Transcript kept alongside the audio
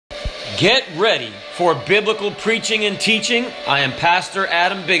Get ready for biblical preaching and teaching. I am Pastor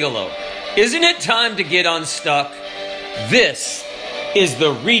Adam Bigelow. Isn't it time to get unstuck? This is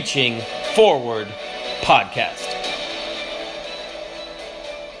the Reaching Forward podcast.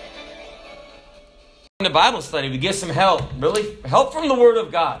 In the Bible study, we get some help, really help from the Word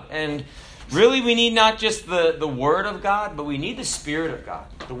of God. And really, we need not just the Word of God, but we need the Spirit of God.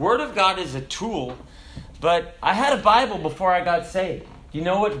 The Word of God is a tool, but I had a Bible before I got saved. Do you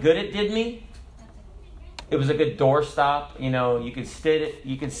know what good it did me? It was a good doorstop. You know, you could sit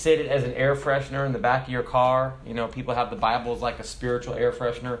it as an air freshener in the back of your car. You know, people have the Bible as like a spiritual air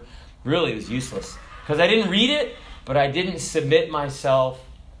freshener. Really, it was useless. Because I didn't read it, but I didn't submit myself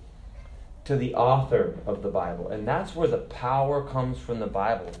to the author of the Bible. And that's where the power comes from the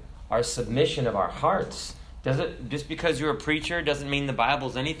Bible. Our submission of our hearts. Just because you're a preacher doesn't mean the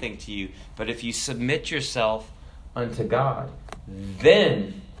Bible's anything to you. But if you submit yourself unto God,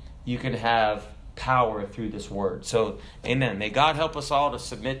 then you can have power through this word. So, amen. May God help us all to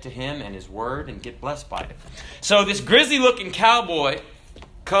submit to Him and His word and get blessed by it. So this grizzly-looking cowboy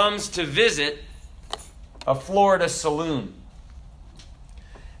comes to visit a Florida saloon.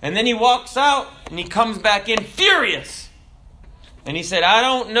 And then he walks out and he comes back in furious. And he said, I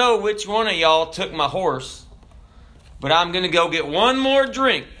don't know which one of y'all took my horse, but I'm going to go get one more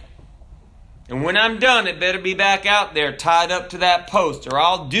drink. And when I'm done, it better be back out there tied up to that post, or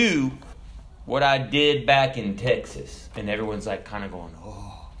I'll do what I did back in Texas. And everyone's like kind of going,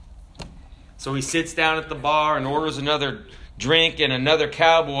 oh. So he sits down at the bar and orders another drink, and another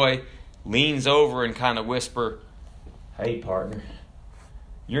cowboy leans over and kind of whisper, hey, partner,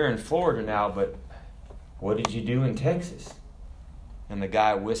 you're in Florida now, but what did you do in Texas? And the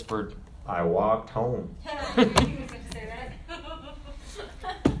guy whispered, I walked home.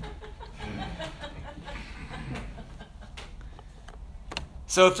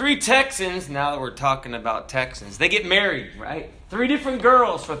 So 3 Texans, now that we're talking about Texans, they get married, right? 3 different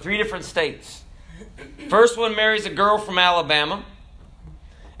girls for 3 different states. First one marries a girl from Alabama.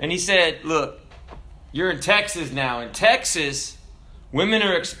 And he said, look, you're in Texas now. In Texas, women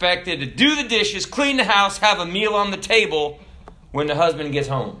are expected to do the dishes, clean the house, have a meal on the table when the husband gets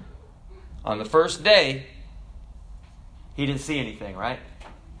home. On the first day, he didn't see anything, right?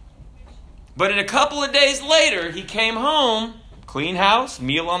 But a couple of days later, he came home. Clean house,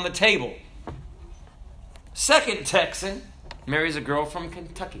 meal on the table. Second Texan marries a girl from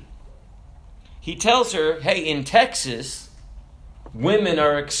Kentucky. He tells her, hey, in Texas, women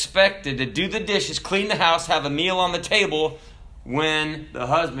are expected to do the dishes, clean the house, have a meal on the table when the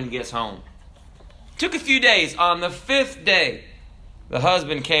husband gets home. Took a few days. On the 5th day, the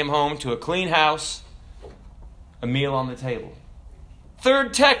husband came home to a clean house, a meal on the table.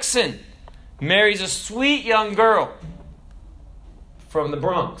 Third Texan marries a sweet young girl from the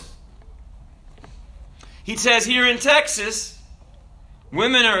Bronx. He says here in Texas,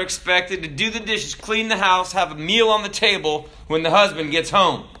 women are expected to do the dishes, clean the house, have a meal on the table when the husband gets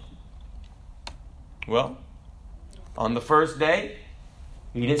home. Well, on the first day,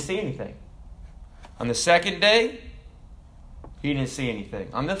 he didn't see anything. On the second day, he didn't see anything.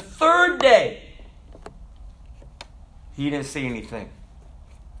 On the third day, he didn't see anything.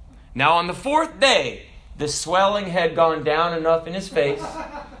 Now on the 4th day, the swelling had gone down enough in his face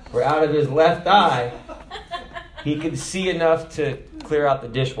where out of his left eye, he could see enough to clear out the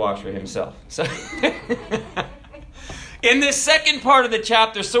dishwasher himself. So, in this second part of the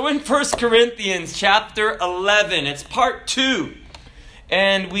chapter, so in 1 Corinthians chapter 11, it's part 2.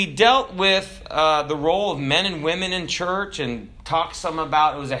 And we dealt with the role of men and women in church and talked some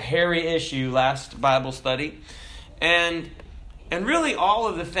about, it was a hairy issue last Bible study. And really all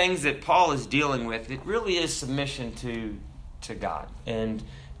of the things that Paul is dealing with, it really is submission to God. And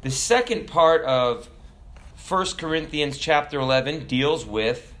the second part of 1 Corinthians chapter 11 deals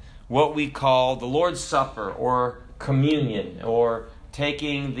with what we call the Lord's Supper or communion or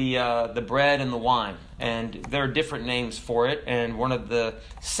taking the bread and the wine. And there are different names for it, and one of the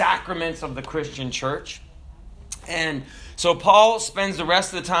sacraments of the Christian church. And so Paul spends the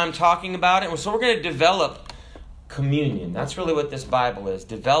rest of the time talking about it. So we're going to develop communion. That's really what this Bible is.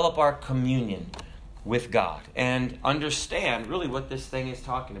 Develop our communion with God and understand really what this thing is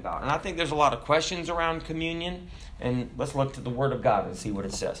talking about. And I think there's a lot of questions around communion. And let's look to the Word of God and see what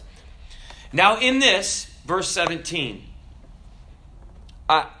it says. Now in this, verse 17,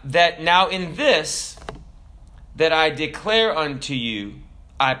 that I declare unto you,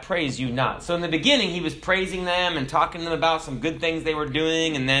 I praise you not. So in the beginning, he was praising them and talking to them about some good things they were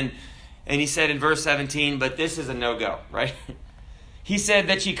doing. And he said in verse 17, but this is a no-go, right? He said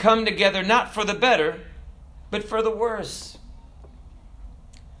that ye come together not for the better, but for the worse.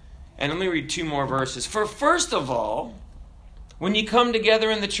 And let me read 2 more verses. For first of all, when you come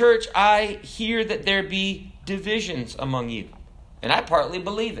together in the church, I hear that there be divisions among you. And I partly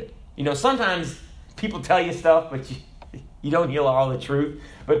believe it. You know, sometimes people tell you stuff, but you don't hear all the truth.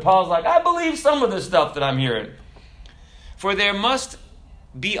 But Paul's like, I believe some of the stuff that I'm hearing. For there must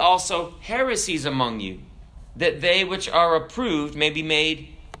be also heresies among you, that they which are approved may be made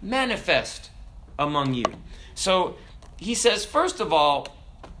manifest among you. So he says, first of all,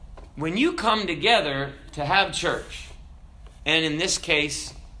 when you come together to have church, and in this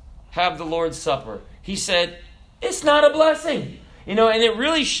case, have the Lord's Supper, he said, it's not a blessing. You know, and it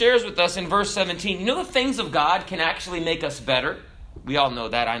really shares with us in verse 17. You know, the things of God can actually make us better. We all know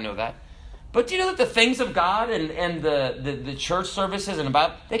that. I know that. But do you know that the things of God and the church services and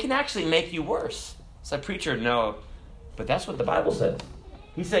about, they can actually make you worse? So preacher, no. But that's what the Bible says.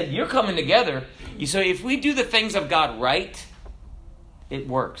 He said, you're coming together. So if we do the things of God right, it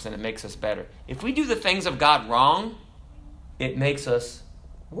works and it makes us better. If we do the things of God wrong, it makes us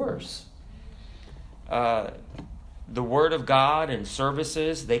worse. The Word of God and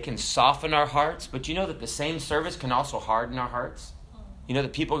services, they can soften our hearts. But you know that the same service can also harden our hearts? You know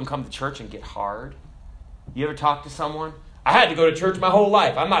that people can come to church and get hard? You ever talk to someone? I had to go to church my whole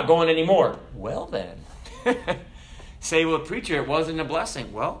life. I'm not going anymore. Well then. Say, well, preacher, it wasn't a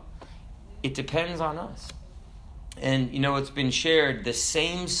blessing. Well, it depends on us. And, you know, it's been shared, the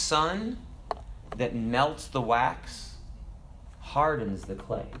same sun that melts the wax hardens the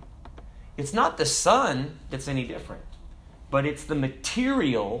clay. It's not the sun that's any different, but it's the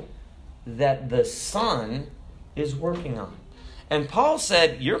material that the sun is working on. And Paul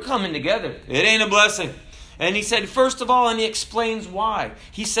said, you're coming together. It ain't a blessing. And he said, first of all, and he explains why.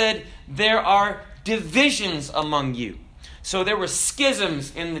 He said, there are divisions among you. So there were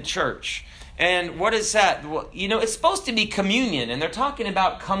schisms in the church. And what is that? Well, you know, it's supposed to be communion. And they're talking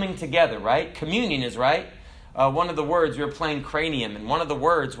about coming together, right? Communion is right. One of the words, we were playing Cranium, and one of the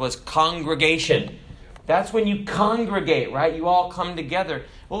words was congregation. That's when you congregate, right? You all come together.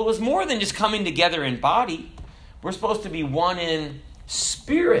 Well, it was more than just coming together in body. We're supposed to be one in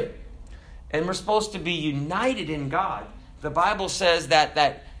spirit. And we're supposed to be united in God. The Bible says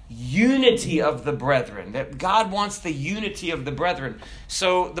that unity of the brethren, that God wants the unity of the brethren.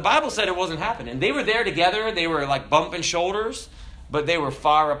 So the Bible said it wasn't happening. They were there together. They were like bumping shoulders, but they were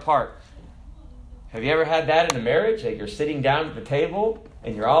far apart. Have you ever had that in a marriage? Like you're sitting down at the table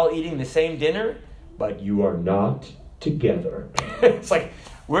and you're all eating the same dinner, but you are not together. It's like,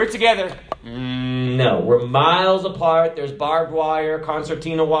 we're together. No, we're miles apart. There's barbed wire,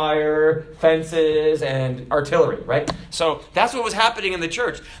 concertina wire, fences, and artillery, right? So that's what was happening in the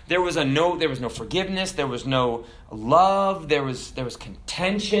church. There was no forgiveness. There was no love. There was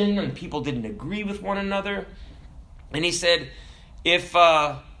contention, and people didn't agree with one another. And he said, if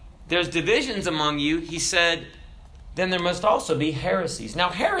there's divisions among you, he said, then there must also be heresies. Now,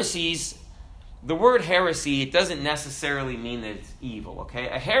 heresies, the word heresy, it doesn't necessarily mean that it's evil, okay?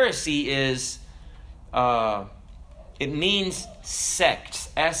 A heresy is, it means sect,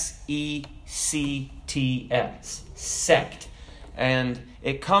 S-E-C-T-S, sect. And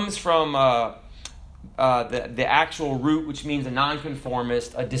it comes from the actual root, which means a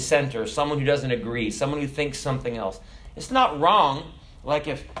nonconformist, a dissenter, someone who doesn't agree, someone who thinks something else. It's not wrong, like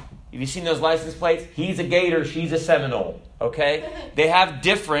if you've seen those license plates, he's a Gator, she's a Seminole, okay? They have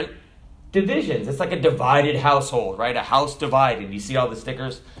different divisions. It's like a divided household, right? A house divided. You see all the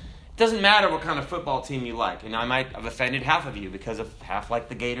stickers? It doesn't matter what kind of football team you like. And I might have offended half of you because of half like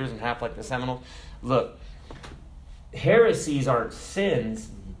the Gators and half like the Seminoles. Look, heresies aren't sins,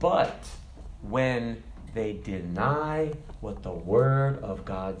 but when they deny what the Word of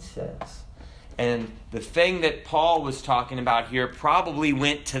God says. And the thing that Paul was talking about here probably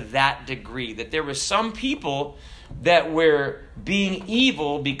went to that degree, that there were some people that were being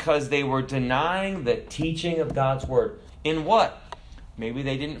evil because they were denying the teaching of God's Word. In what? Maybe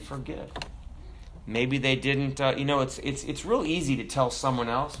they didn't forgive. Maybe they didn't, it's real easy to tell someone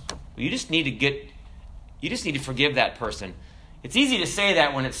else, you just need to forgive that person. It's easy to say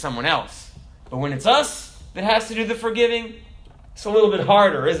that when it's someone else. But when it's us that has to do the forgiving, it's a little bit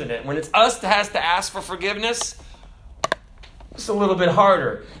harder, isn't it? When it's us that has to ask for forgiveness, it's a little bit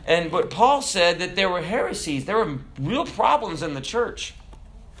harder. And but Paul said that there were heresies. There were real problems in the church.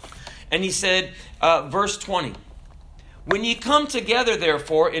 And he said, verse 20, when you come together,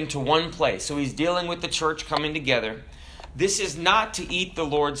 therefore, into one place. So he's dealing with the church coming together. This is not to eat the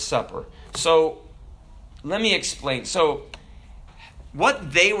Lord's Supper. So let me explain. So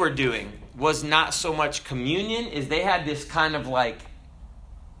what they were doing was not so much communion, is they had this kind of like,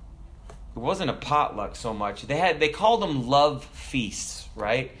 it wasn't a potluck so much. They called them love feasts,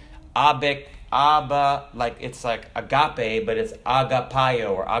 right? Abba, like it's like agape, but it's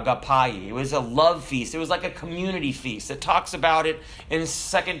agapio or agapai. It was a love feast. It was like a community feast. It talks about it in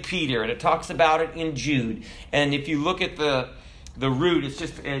 2 Peter, and it talks about it in Jude. And if you look at the root,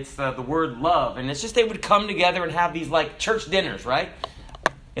 it's the word love, and it's just they would come together and have these like church dinners, right?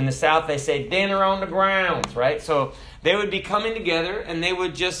 In the South, they say dinner on the grounds, right? So they would be coming together and they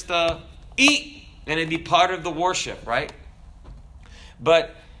would just eat, and it'd be part of the worship, right?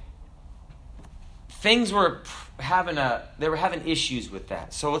 But things were they were having issues with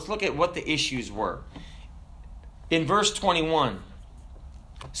that. So let's look at what the issues were. In verse 21,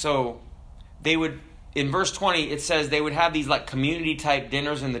 in verse 20, it says they would have these like community type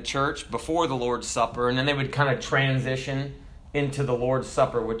dinners in the church before the Lord's Supper, and then they would kind of transition into the Lord's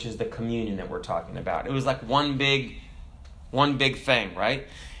Supper, which is the communion that we're talking about. It was like one big thing, right?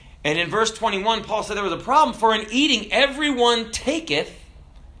 And in verse 21, Paul said there was a problem, for in eating everyone taketh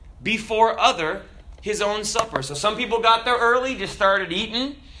before other his own supper. So some people got there early, just started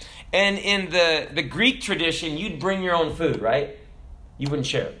eating. And in the Greek tradition, you'd bring your own food, right? You wouldn't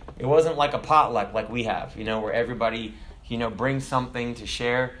share it. It wasn't like a potluck like we have, where everybody, brings something to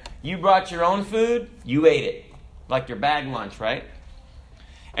share. You brought your own food, you ate it. Like your bag lunch, right?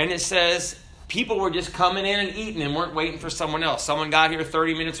 And it says people were just coming in and eating and weren't waiting for someone else. Someone got here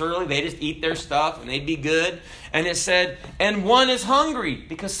 30 minutes early. They just eat their stuff and they'd be good. And it said, and one is hungry,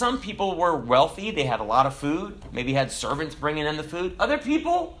 because some people were wealthy. They had a lot of food. Maybe had servants bringing in the food. Other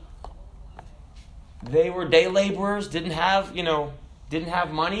people, they were day laborers, didn't have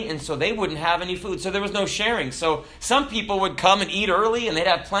money, and so they wouldn't have any food. So there was no sharing. So some people would come and eat early and they'd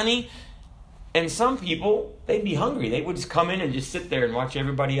have plenty. And some people, they'd be hungry. They would just come in and just sit there and watch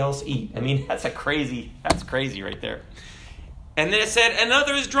everybody else eat. I mean, that's crazy right there. And then it said,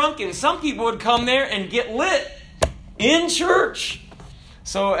 another is drunken. Some people would come there and get lit in church.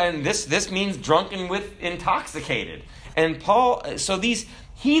 So, and this means drunken with intoxicated. And so these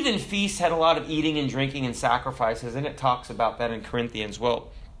heathen feasts had a lot of eating and drinking and sacrifices, and it talks about that in Corinthians. Well,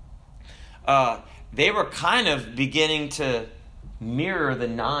 they were kind of beginning to mirror the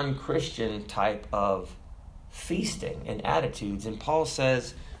non-Christian type of feasting and attitudes. And Paul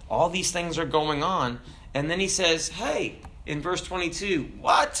says, all these things are going on. And then he says, hey, in verse 22,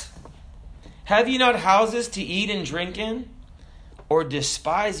 what? Have you not houses to eat and drink in? Or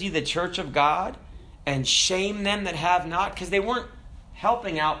despise ye the church of God and shame them that have not? Because they weren't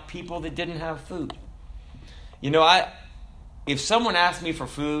helping out people that didn't have food. If someone asked me for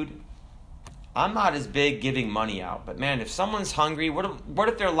food, I'm not as big giving money out. But man, if someone's hungry, what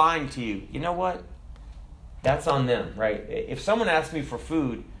if they're lying to you? You know what? That's on them, right? If someone asks me for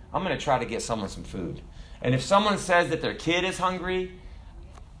food, I'm going to try to get someone some food. And if someone says that their kid is hungry,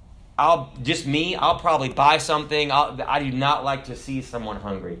 I'll probably buy something. I do not like to see someone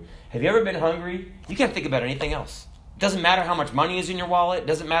hungry. Have you ever been hungry? You can't think about anything else. It doesn't matter how much money is in your wallet. It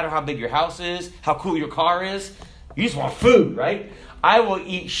doesn't matter how big your house is, how cool your car is. You just want food, right? I will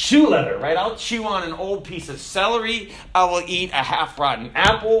eat shoe leather, right? I'll chew on an old piece of celery. I will eat a half-rotten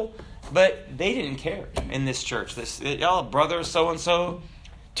apple. But they didn't care in this church. Brother so-and-so,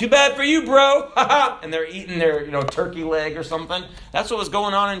 too bad for you, bro. And they're eating their turkey leg or something. That's what was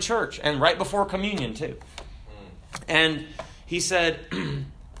going on in church. And right before communion, too. And he said,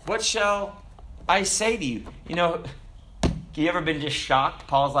 what shall I say to you? Have you ever been just shocked?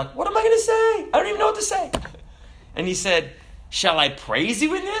 Paul's like, what am I going to say? I don't even know what to say. And he said, shall I praise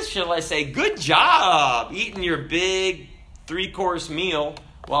you in this? Shall I say, good job, eating your big 3-course meal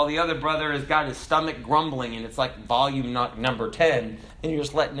while the other brother has got his stomach grumbling and it's like volume number 10 and you're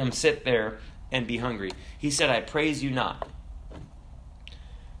just letting him sit there and be hungry? He said, I praise you not.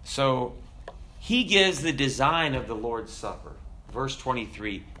 So he gives the design of the Lord's Supper. Verse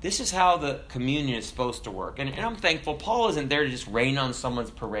 23. This is how the communion is supposed to work. And I'm thankful Paul isn't there to just rain on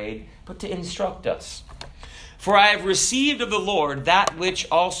someone's parade, but to instruct us. For I have received of the Lord that which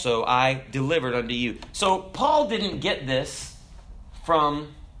also I delivered unto you. So Paul didn't get this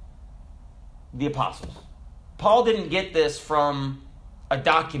from the apostles. Paul didn't get this from a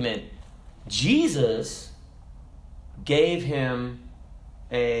document. Jesus gave him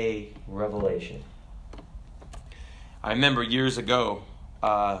a revelation. I remember years ago,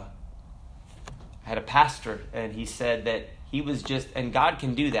 I had a pastor, and he said that he was and God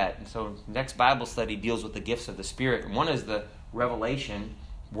can do that. And so next Bible study deals with the gifts of the Spirit. And one is the revelation,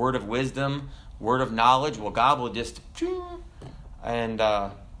 word of wisdom, word of knowledge. Well, God will just, and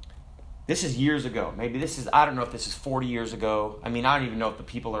this is years ago. I don't know if this is 40 years ago. I mean, I don't even know if the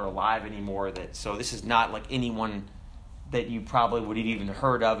people are alive anymore. So this is not like anyone that you probably would have even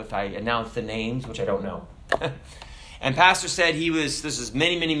heard of if I announced the names, which I don't know. And pastor said this is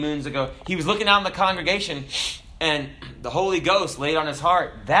many, many moons ago, he was looking out in the congregation and the Holy Ghost laid on his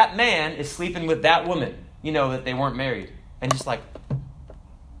heart, that man is sleeping with that woman, that they weren't married. And he's like,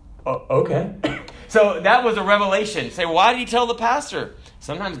 oh, okay. So that was a revelation. Say, why did he tell the pastor?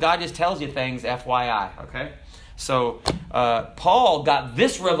 Sometimes God just tells you things FYI, okay? So Paul got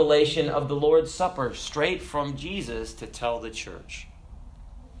this revelation of the Lord's Supper straight from Jesus to tell the church.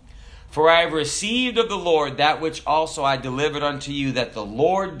 For I have received of the Lord that which also I delivered unto you, that the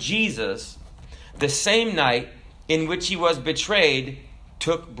Lord Jesus, the same night in which he was betrayed,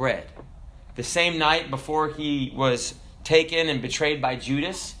 took bread. The same night before he was taken and betrayed by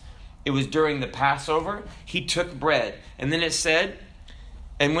Judas, it was during the Passover, he took bread. And then it said,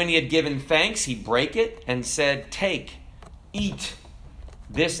 and when he had given thanks, he brake it and said, take, eat.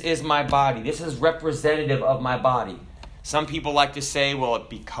 This is my body. This is representative of my body. Some people like to say, well, it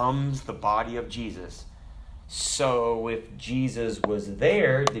becomes the body of Jesus. So if Jesus was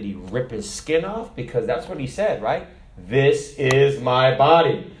there, did he rip his skin off? Because that's what he said, right? This is my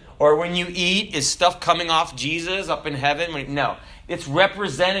body. Or when you eat, is stuff coming off Jesus up in heaven? No, it's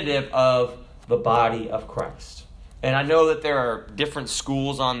representative of the body of Christ. And I know that there are different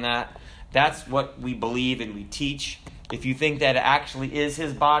schools on that. That's what we believe and we teach. If you think that it actually is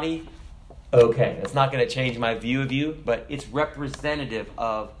his body, okay, that's not going to change my view of you, but it's representative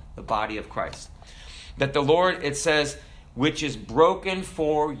of the body of Christ. That the Lord, it says, which is broken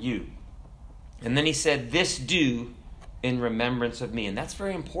for you. And then he said, this do in remembrance of me. And that's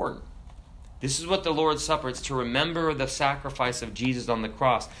very important. This is what the Lord's Supper, it's to remember the sacrifice of Jesus on the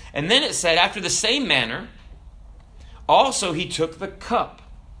cross. And then it said, after the same manner, also he took the cup.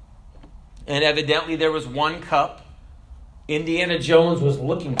 And evidently there was one cup. Indiana Jones was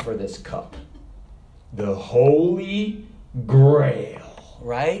looking for this cup. The Holy Grail,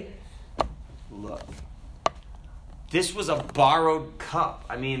 right? Look. This was a borrowed cup.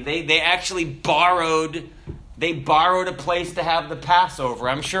 I mean, they actually borrowed a place to have the Passover.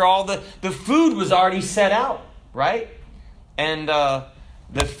 I'm sure all the food was already set out, right? And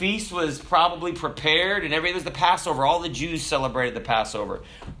the feast was probably prepared and everything. It was the Passover. All the Jews celebrated the Passover.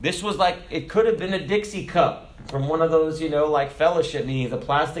 This was like, it could have been a Dixie cup from one of those, like fellowship meetings. A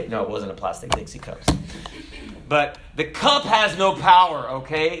plastic? No, it wasn't a plastic Dixie cups. But the cup has no power,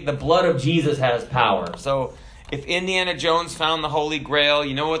 okay? The blood of Jesus has power. So if Indiana Jones found the Holy Grail,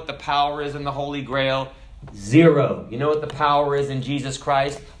 you know what the power is in the Holy Grail? 0. You know what the power is in Jesus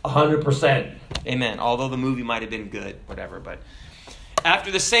Christ? 100%. Amen. Although the movie might have been good, whatever. But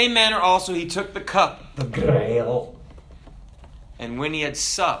after the same manner also he took the cup, the Grail. And when he had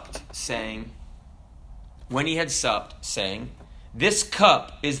supped, saying, this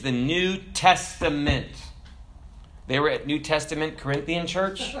cup is the New Testament. They were at New Testament Corinthian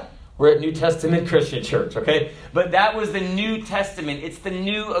church. We're at New Testament Christian church, okay? But that was the New Testament. It's the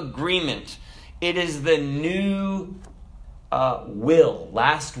new agreement. It is the new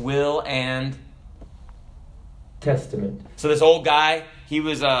last will and testament. So this old guy, he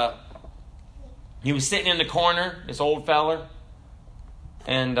was sitting in the corner, this old feller,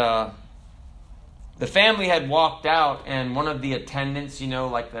 and the family had walked out, and one of the attendants,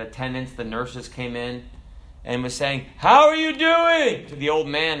 the nurses came in and was saying, how are you doing? To the old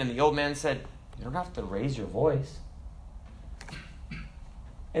man, and the old man said, you don't have to raise your voice.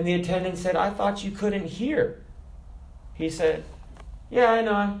 And the attendant said, I thought you couldn't hear. He said, yeah, I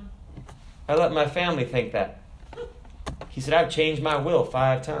know. I let my family think that. He said, I've changed my will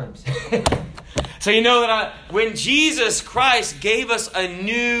 5 times. So you know that when Jesus Christ gave us a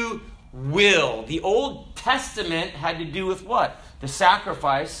new will, the Old Testament had to do with what? The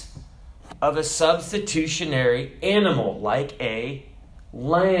sacrifice of a substitutionary animal, like a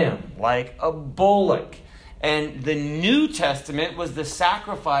lamb, like a bullock. And the New Testament was the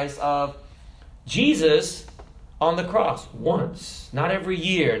sacrifice of Jesus on the cross once, not every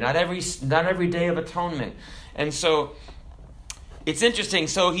year, not every day of atonement. And so it's interesting.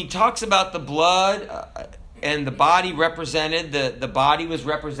 So he talks about the blood and the body represented. The body was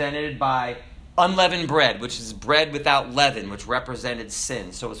represented by unleavened bread, which is bread without leaven, which represented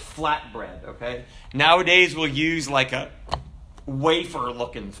sin. So it's flat bread, okay? Nowadays we'll use like a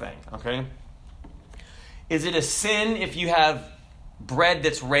wafer-looking thing, okay? Is it a sin if you have bread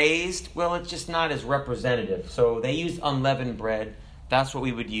that's raised? Well, it's just not as representative. So they use unleavened bread. That's what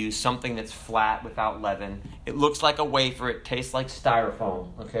we would use, something that's flat without leaven. It looks like a wafer. It tastes like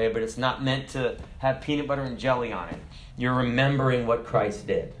styrofoam, okay? But it's not meant to have peanut butter and jelly on it. You're remembering what Christ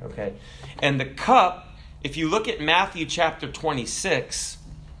did, okay? And the cup, if you look at Matthew chapter 26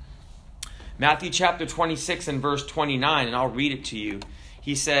 and verse 29, and I'll read it to you.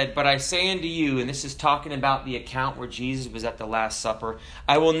 He said, "But I say unto you," and this is talking about the account where Jesus was at the Last Supper,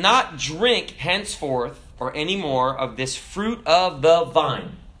 "I will not drink henceforth or any more of this fruit of the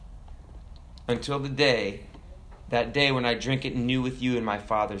vine until that day when I drink it new with you in my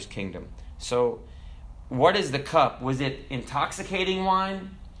Father's kingdom." So, what is the cup? Was it intoxicating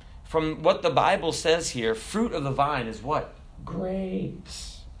wine? From what the Bible says here, fruit of the vine is what?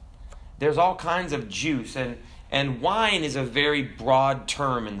 Grapes. There's all kinds of juice, and wine is a very broad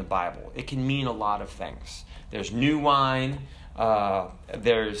term in the Bible. It can mean a lot of things. There's new wine.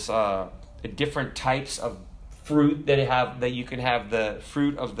 There's different types of fruit that you can have the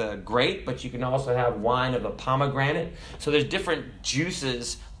fruit of the grape, but you can also have wine of a pomegranate. So there's different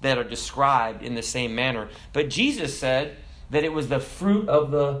juices that are described in the same manner. But Jesus said that it was the fruit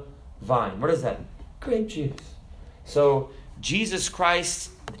of the vine. What is that? Grape juice. So Jesus Christ's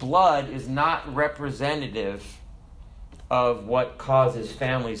blood is not representative of what causes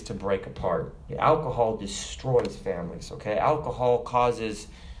families to break apart. Alcohol destroys families, okay? Alcohol causes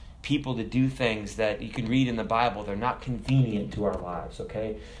people to do things that you can read in the Bible. They're not convenient to our lives,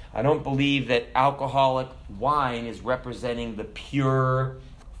 okay? I don't believe that alcoholic wine is representing the pure,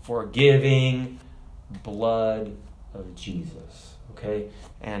 forgiving blood of Jesus, okay?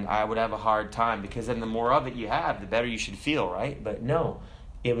 And I would have a hard time, because then the more of it you have, the better you should feel, right? But no,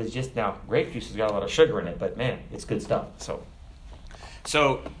 it was just, now, grape juice has got a lot of sugar in it, but man, it's good stuff.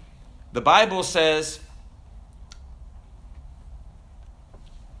 So the Bible says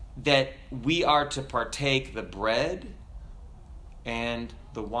that we are to partake the bread and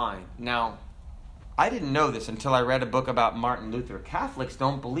the wine. Now, I didn't know this until I read a book about Martin Luther. Catholics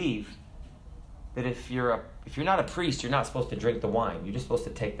don't believe that if you're not a priest, you're not supposed to drink the wine. You're just supposed to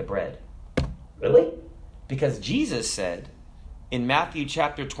take the bread. Really? Because Jesus said in Matthew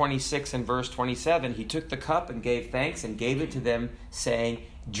chapter 26 and verse 27, he took the cup and gave thanks and gave it to them, saying,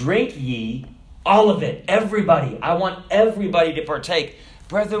 "Drink ye all of it." Everybody. I want everybody to partake.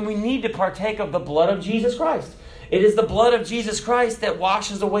 Brethren, we need to partake of the blood of Jesus Christ. It is the blood of Jesus Christ that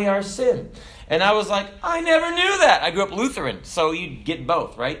washes away our sin. And I was like, I never knew that. I grew up Lutheran, so you get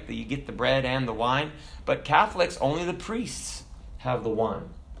both, right? You get the bread and the wine. But Catholics, only the priests have the wine.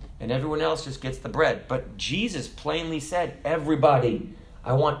 And everyone else just gets the bread. But Jesus plainly said, everybody,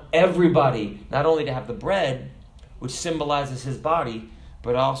 I want everybody not only to have the bread, which symbolizes his body,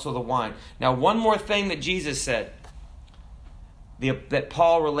 but also the wine. Now, one more thing that Jesus said, that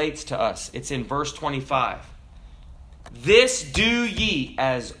Paul relates to us. It's in verse 25. "This do ye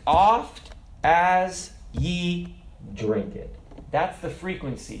as oft as ye drink it." That's the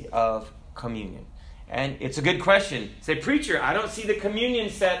frequency of communion. And it's a good question. Say, "Preacher, I don't see the communion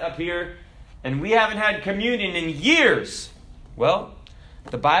set up here, and we haven't had communion in years." Well,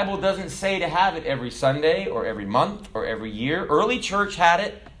 the Bible doesn't say to have it every Sunday or every month or every year. Early church had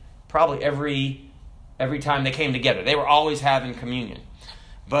it probably every time they came together. They were always having communion.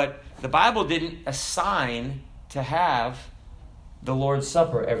 But the Bible didn't assign to have the Lord's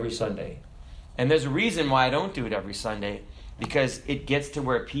Supper every Sunday. And there's a reason why I don't do it every Sunday, because it gets to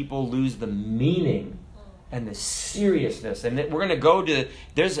where people lose the meaning and the seriousness. And we're going to go to,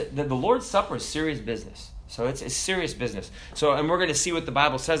 the Lord's Supper is serious business. So it's serious business. And we're going to see what the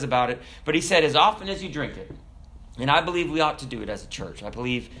Bible says about it. But he said, as often as you drink it. And I believe we ought to do it as a church. I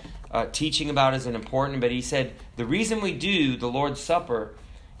believe teaching about it is important. But he said, the reason we do the Lord's Supper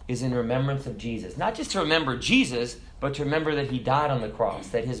is in remembrance of Jesus. Not just to remember Jesus, but to remember that he died on the cross,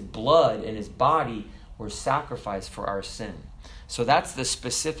 that his blood and his body were sacrificed for our sin. So that's the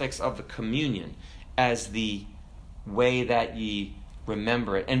specifics of the communion as the way that ye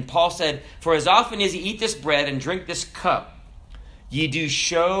remember it. And Paul said, "For as often as ye eat this bread and drink this cup, ye do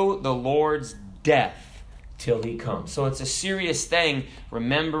show the Lord's death till he comes." So it's a serious thing,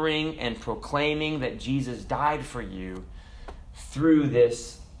 remembering and proclaiming that Jesus died for you through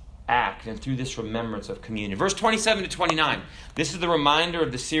this act and through this remembrance of communion. Verse 27 to 29. This is the reminder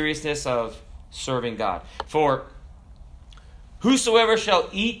of the seriousness of serving God. "For whosoever shall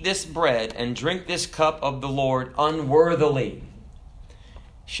eat this bread and drink this cup of the Lord unworthily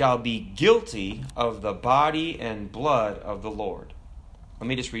shall be guilty of the body and blood of the Lord." Let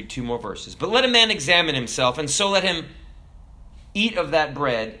me just read two more verses. "But let a man examine himself, and so let him eat of that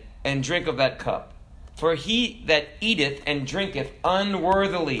bread and drink of that cup. For he that eateth and drinketh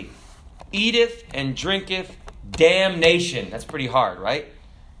unworthily eateth and drinketh damnation." That's pretty hard, right?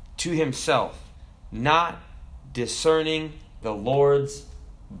 "To himself, not discerning the Lord's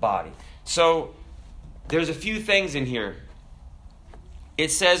body." So there's a few things in here.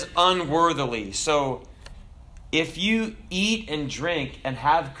 It says unworthily. So if you eat and drink and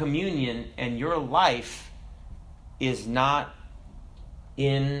have communion and your life is not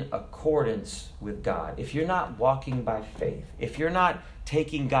in accordance with God, if you're not walking by faith, if you're not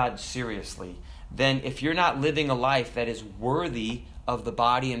taking God seriously, then if you're not living a life that is worthy of the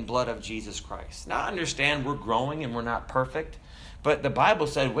body and blood of Jesus Christ. Now, I understand we're growing and we're not perfect, but the Bible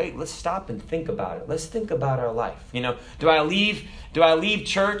said, wait, let's stop and think about it. Let's think about our life. Do I leave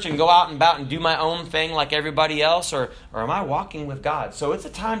church and go out and about and do my own thing like everybody else, or am I walking with God? So it's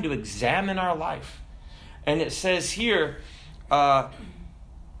a time to examine our life. And it says here,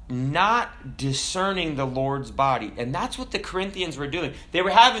 not discerning the Lord's body. And that's what the Corinthians were doing. They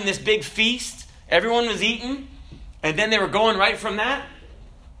were having this big feast. Everyone was eating. And then they were going right from that,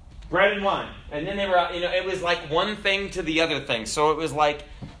 bread and wine. And then they were, it was like one thing to the other thing. So it was like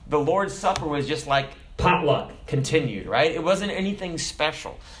the Lord's Supper was just like potluck continued, right? It wasn't anything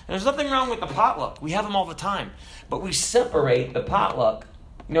special. And there's nothing wrong with the potluck. We have them all the time. But we separate the potluck.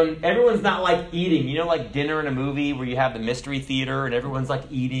 Everyone's not like eating. Like dinner in a movie where you have the mystery theater and everyone's like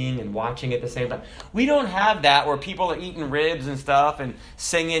eating and watching at the same time. We don't have that where people are eating ribs and stuff and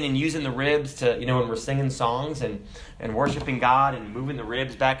singing and using the ribs to, when we're singing songs and worshiping God and moving the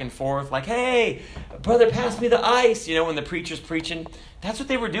ribs back and forth. Like, hey, brother, pass me the ice, when the preacher's preaching. That's what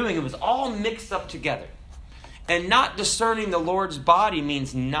they were doing. It was all mixed up together. And not discerning the Lord's body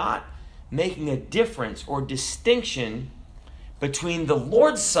means not making a difference or distinction between the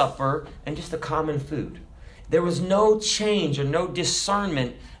Lord's Supper and just a common food. There was no change or no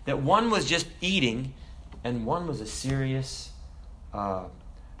discernment that one was just eating and one was a serious part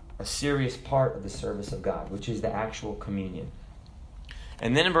of the service of God, which is the actual communion.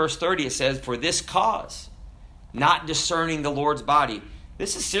 And then in verse 30 it says, for this cause, not discerning the Lord's body.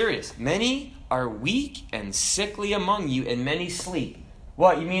 This is serious. Many are weak and sickly among you, and many sleep.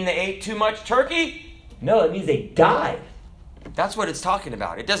 What, you mean they ate too much turkey? No, it means they died. That's what it's talking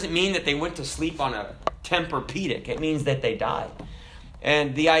about. It doesn't mean that they went to sleep on a Tempur-Pedic. It means that they died.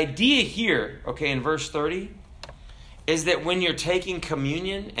 And the idea here, in verse 30, is that when you're taking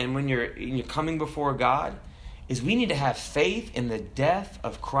communion and when you're coming before God, is we need to have faith in the death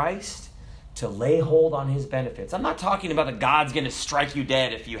of Christ to lay hold on his benefits. I'm not talking about that God's going to strike you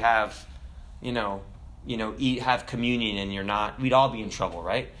dead if you have, have communion and you're not. We'd all be in trouble,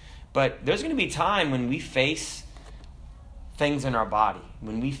 right? But there's going to be time when we face things in our body,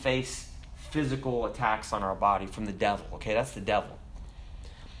 when we face physical attacks on our body from the devil. That's the devil.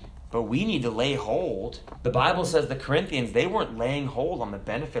 But we need to lay hold. The Bible says the Corinthians, they weren't laying hold on the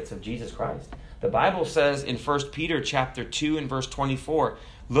benefits of Jesus Christ. The Bible says in 1 Peter chapter 2 and verse 24,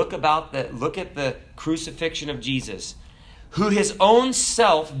 look at the crucifixion of Jesus, who his own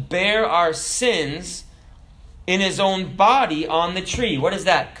self bare our sins in his own body on the tree. What is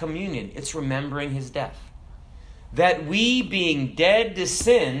that? Communion. It's remembering his death. That we, being dead to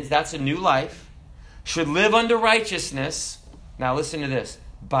sins, that's a new life, should live unto righteousness. Now listen to this.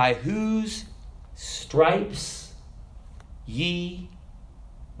 By whose stripes ye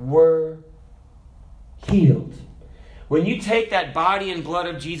were healed. When you take that body and blood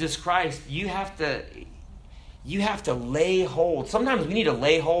of Jesus Christ, you have to lay hold. Sometimes we need to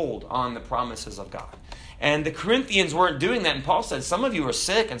lay hold on the promises of God. And the Corinthians weren't doing that. And Paul said, some of you are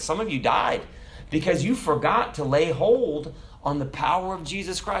sick and some of you died because you forgot to lay hold on the power of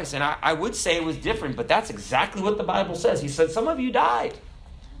Jesus Christ. And I would say it was different, but that's exactly what the Bible says. He said, some of you died.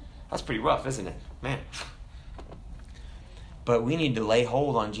 That's pretty rough, isn't it? Man. But we need to lay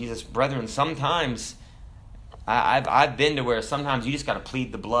hold on Jesus. Brethren, sometimes, I've been to where sometimes you just got to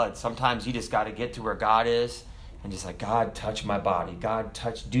plead the blood. Sometimes you just got to get to where God is and just like, God, touch my body. God,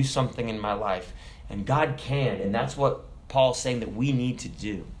 do something in my life. And God can. And that's what Paul's saying that we need to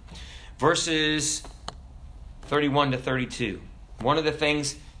do. Verses 31 to 32. One of the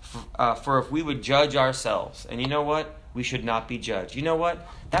things for if we would judge ourselves. And you know what? We should not be judged. You know what?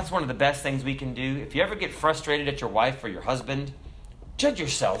 That's one of the best things we can do. If you ever get frustrated at your wife or your husband, judge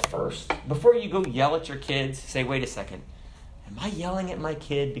yourself first. Before you go yell at your kids, say, wait a second. Am I yelling at my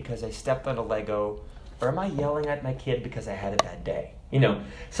kid because I stepped on a Lego? Or am I yelling at my kid because I had a bad day?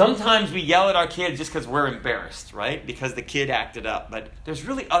 Sometimes we yell at our kids just because we're embarrassed, right? Because the kid acted up. But there's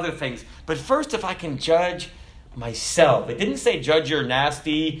really other things. But first, if I can judge myself. It didn't say judge your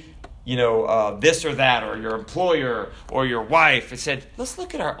nasty, this or that, or your employer, or your wife. It said, let's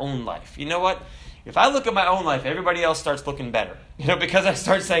look at our own life. You know what? If I look at my own life, everybody else starts looking better. Because I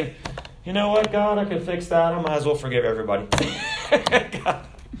start saying, you know what, God, I can fix that. I might as well forgive everybody. God.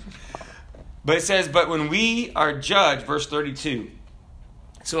 But it says, but when we are judged, verse 32,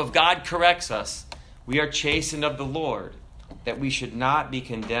 so if God corrects us, we are chastened of the Lord, that we should not be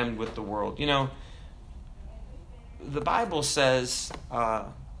condemned with the world. The Bible says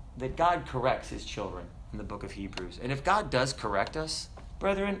that God corrects his children in the book of Hebrews. And if God does correct us,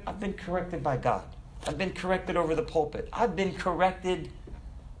 brethren, I've been corrected by God. I've been corrected over the pulpit. I've been corrected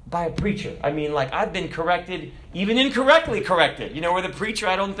by a preacher. I mean, like, I've been corrected, even incorrectly corrected, where the preacher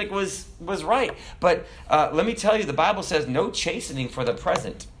I don't think was right. But let me tell you, the Bible says, no chastening for the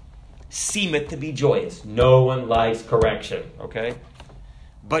present seemeth to be joyous. No one likes correction, okay?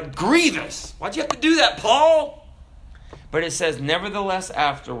 But grievous. Why'd you have to do that, Paul? But it says, nevertheless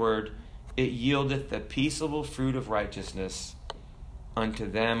afterward, it yieldeth the peaceable fruit of righteousness unto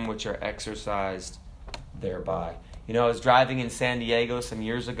them which are exercised thereby. I was driving in San Diego some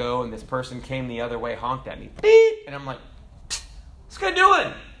years ago, and this person came the other way, honked at me. Beep! And I'm like, what's guy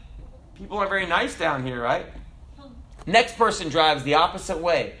doing? People are very nice down here, right? Next person drives the opposite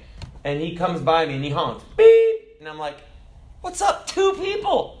way, and he comes by me, and he honks. Beep! And I'm like, what's up? 2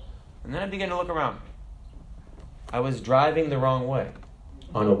 people! And then I began to look around. I was driving the wrong way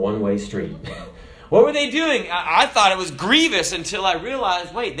on a one-way street. What were they doing? I thought it was grievous until I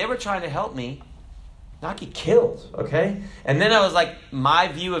realized, wait, they were trying to help me not get killed, okay? And then I was like, my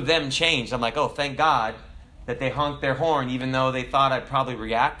view of them changed. I'm like, oh, thank God that they honked their horn, even though they thought I'd probably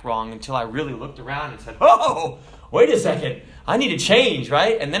react wrong, until I really looked around and said, oh, wait a second, I need to change,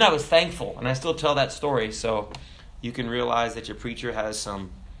 right? And then I was thankful, and I still tell that story, so you can realize that your preacher has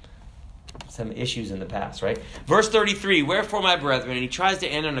some issues in the past, right? Verse 33, wherefore, my brethren, and he tries to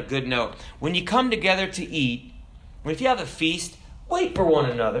end on a good note. When you come together to eat, if you have a feast, wait for one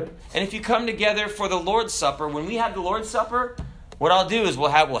another. And if you come together for the Lord's Supper, when we have the Lord's Supper, what I'll do is we'll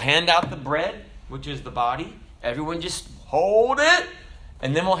hand out the bread, which is the body. Everyone just hold it.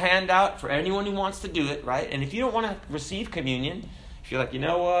 And then we'll hand out for anyone who wants to do it, right? And if you don't want to receive communion, if you're like, you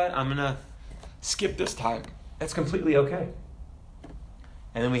know what, I'm going to skip this time, that's completely okay.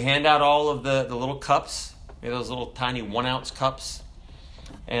 And then we hand out all of the little cups, those little tiny 1-ounce cups.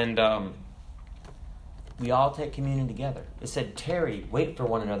 And we all take communion together. It said, tarry, wait for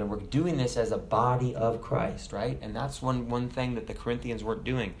one another. We're doing this as a body of Christ, right? And that's one thing that the Corinthians weren't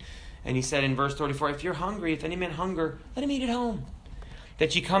doing. And he said in verse 34, if you're hungry, if any man hunger, let him eat at home,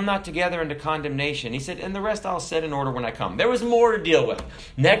 that ye come not together into condemnation. He said, and the rest I'll set in order when I come. There was more to deal with.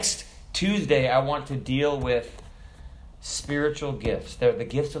 Next Tuesday, I want to deal with spiritual gifts. They're the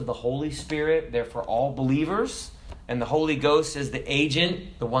gifts of the Holy Spirit. They're for all believers. And the Holy Ghost is the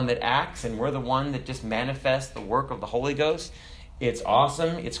agent, the one that acts, and we're the one that just manifests the work of the Holy Ghost. It's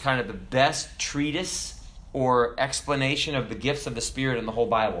awesome. It's kind of the best treatise or explanation of the gifts of the Spirit in the whole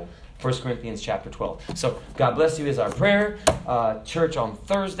Bible. 1 Corinthians chapter 12. So God bless you is our prayer. Church on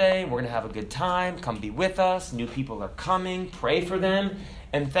Thursday. We're going to have a good time. Come be with us. New people are coming. Pray for them.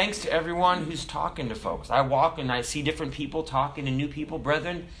 And thanks to everyone who's talking to folks. I walk and I see different people talking to new people.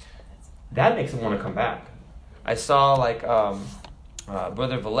 Brethren, that makes them want to come back. I saw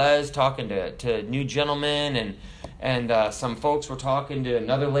Brother Velez talking to new gentlemen, and some folks were talking to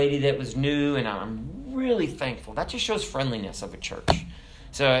another lady that was new, and I'm really thankful. That just shows friendliness of a church.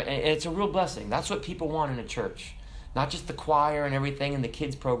 So it's a real blessing. That's what people want in a church. Not just the choir and everything and the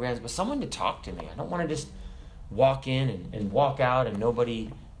kids programs, but someone to talk to me. I don't want to just walk in and walk out and nobody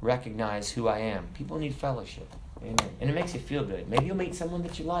recognize who I am. People need fellowship. Amen. And it makes you feel good. Maybe you'll meet someone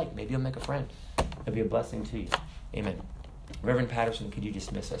that you like. Maybe you'll make a friend. It'll be a blessing to you. Amen. Reverend Patterson, could you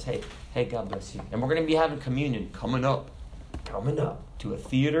dismiss us? Hey, God bless you. And we're going to be having communion coming up to a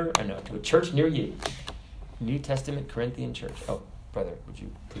theater, to a church near you. New Testament Corinthian church. Oh, brother, would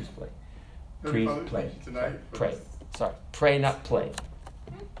you please play? Please play. Pray. Sorry. Pray, not play.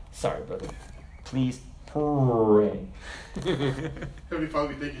 Sorry, brother. Please pray. Heavenly Father,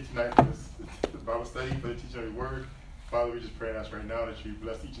 we thank you tonight for this Bible study, for the teaching of your word. Father, we just pray and ask right now that you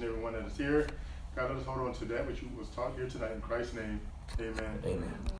bless each and every one that is here. God, let us hold on to that which was taught here tonight in Christ's name. Amen. Amen.